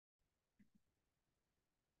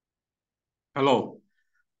Hello,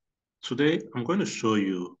 today I'm going to show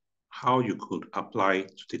you how you could apply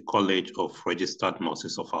to the College of Registered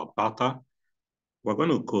Nurses of Alberta. We're going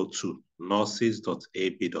to go to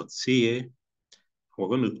nurses.ab.ca. We're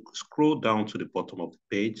going to scroll down to the bottom of the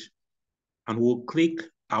page and we'll click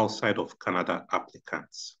outside of Canada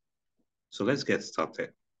applicants. So let's get started.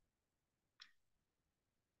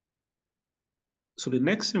 So the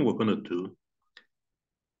next thing we're going to do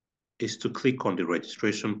is to click on the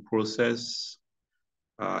registration process.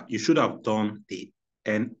 You should have done the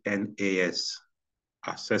NNAS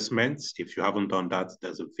assessments. If you haven't done that,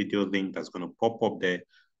 there's a video link that's going to pop up there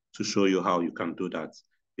to show you how you can do that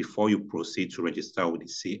before you proceed to register with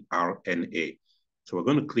the CRNA. So we're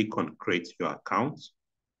going to click on create your account.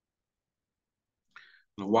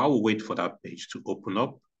 And while we wait for that page to open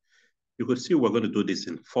up, you can see we're going to do this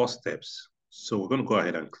in 4 steps. So we're going to go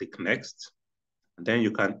ahead and click next. And then you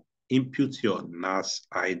can input your NAS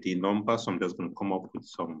ID number. So I'm just going to come up with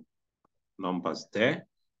some numbers there.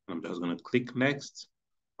 I'm just going to click next.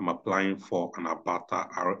 I'm applying for an Alberta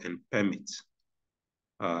RN permit.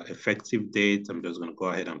 Effective date, I'm just going to go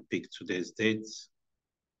ahead and pick today's date.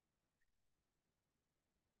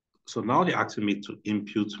 So now they're asking me to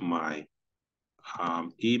input my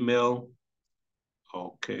email.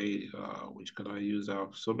 Okay, which can I use? I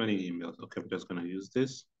have so many emails. Okay, I'm just going to use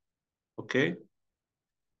this. Okay.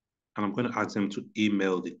 And I'm going to ask them to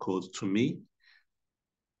email the code to me.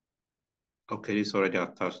 Okay, it's already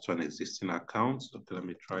attached to an existing account. Okay, let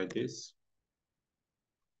me try this.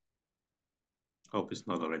 Hope it's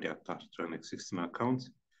not already attached to an existing account.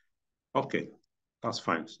 Okay, that's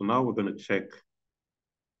fine. So now we're going to check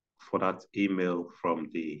for that email from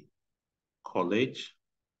the college.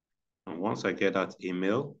 And once I get that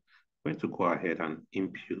email, I'm going to go ahead and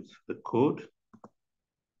input the code.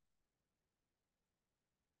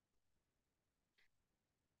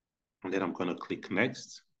 And then I'm going to click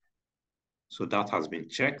next. So that has been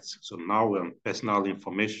checked. So now we're on personal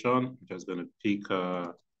information. I'm just going to pick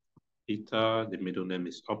Peter. The middle name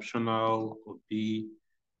is optional. OB,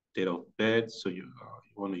 date of birth. So you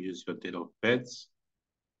want to use your date of birth.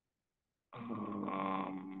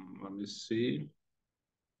 Let me see.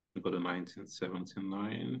 We go to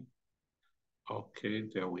 1979. Okay,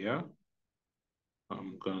 there we are.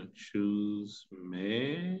 I'm going to choose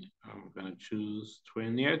May. I'm going to choose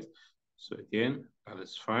 20th. So again, that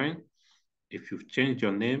is fine. If you've changed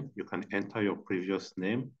your name, you can enter your previous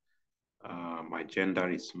name. My gender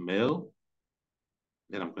is male.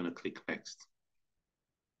 Then I'm going to click next.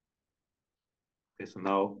 Okay, so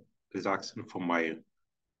now it's asking for my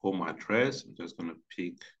home address. I'm just going to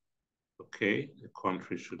pick, okay, the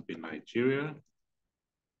country should be Nigeria.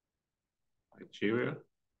 Nigeria.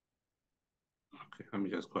 Okay, let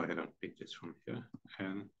me just go ahead and pick this from here.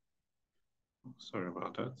 And sorry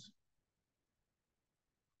about that.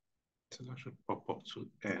 So that should pop up to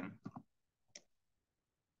N.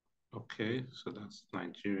 Okay, so that's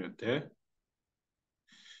Nigeria there.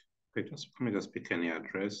 Okay, let me just pick any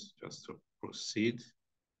address just to proceed.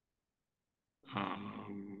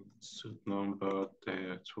 Suit number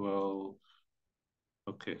there, 12.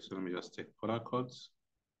 Okay, so let me just take color codes.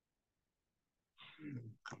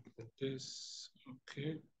 Complete this.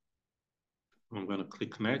 Okay. I'm going to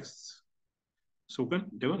click next. So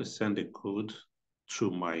they're going to send a code to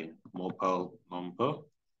my mobile number.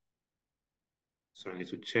 So I need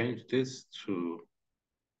to change this to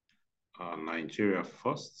Nigeria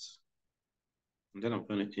first. And then I'm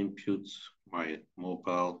going to input my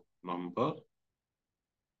mobile number.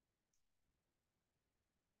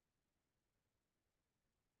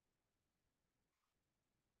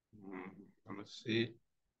 Let me see.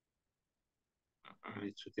 I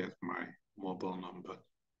need to get my mobile number.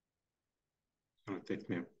 It's going to take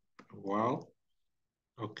me a while.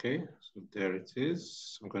 Okay, so there it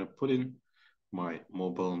is. I'm going to put in my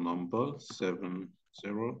mobile number, 70.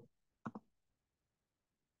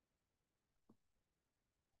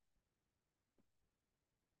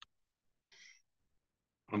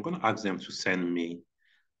 I'm going to ask them to send me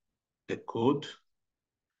the code.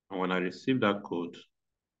 And when I receive that code,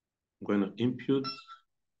 I'm going to input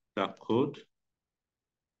that code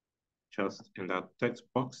just in that text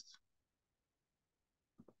box.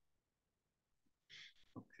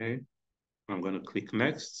 Okay, I'm going to click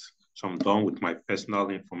next. So I'm done with my personal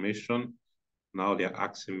information. Now they're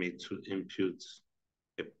asking me to input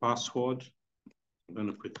a password. I'm going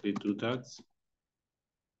to quickly do that.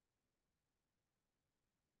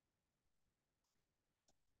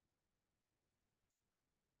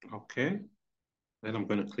 Okay, then I'm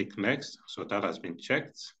going to click next. So that has been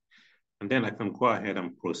checked. And then I can go ahead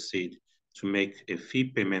and proceed to make a fee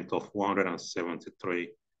payment of $173.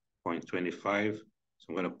 0.25. So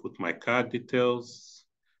I'm going to put my card details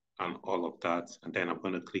and all of that. And then I'm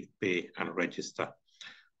going to click pay and register.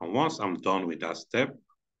 And once I'm done with that step,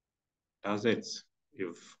 that's it.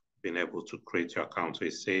 You've been able to create your account. So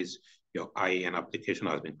it says your IAN application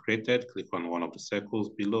has been created. Click on one of the circles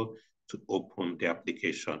below to open the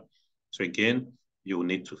application. So again, you will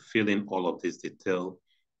need to fill in all of this detail.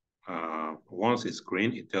 Once it's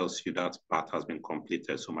green, it tells you that part has been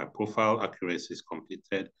completed. So my profile accuracy is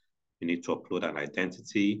completed. You need to upload an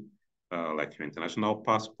identity, like your international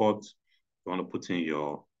passport. You want to put in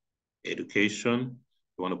your education.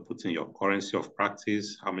 You want to put in your currency of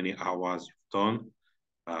practice, how many hours you've done,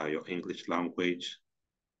 your English language,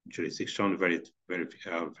 jurisdiction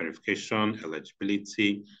verification,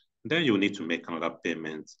 eligibility. Then you need to make another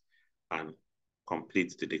payment and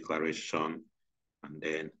complete the declaration, and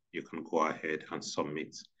then you can go ahead and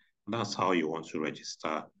submit. And that's how you want to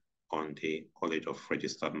register on the College of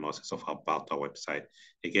Registered Nurses of Alberta website.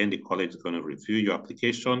 Again, the college is going to review your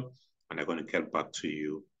application, and they're going to get back to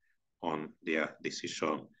you on their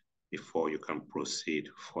decision before you can proceed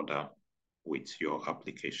further with your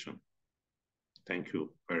application. Thank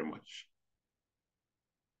you very much.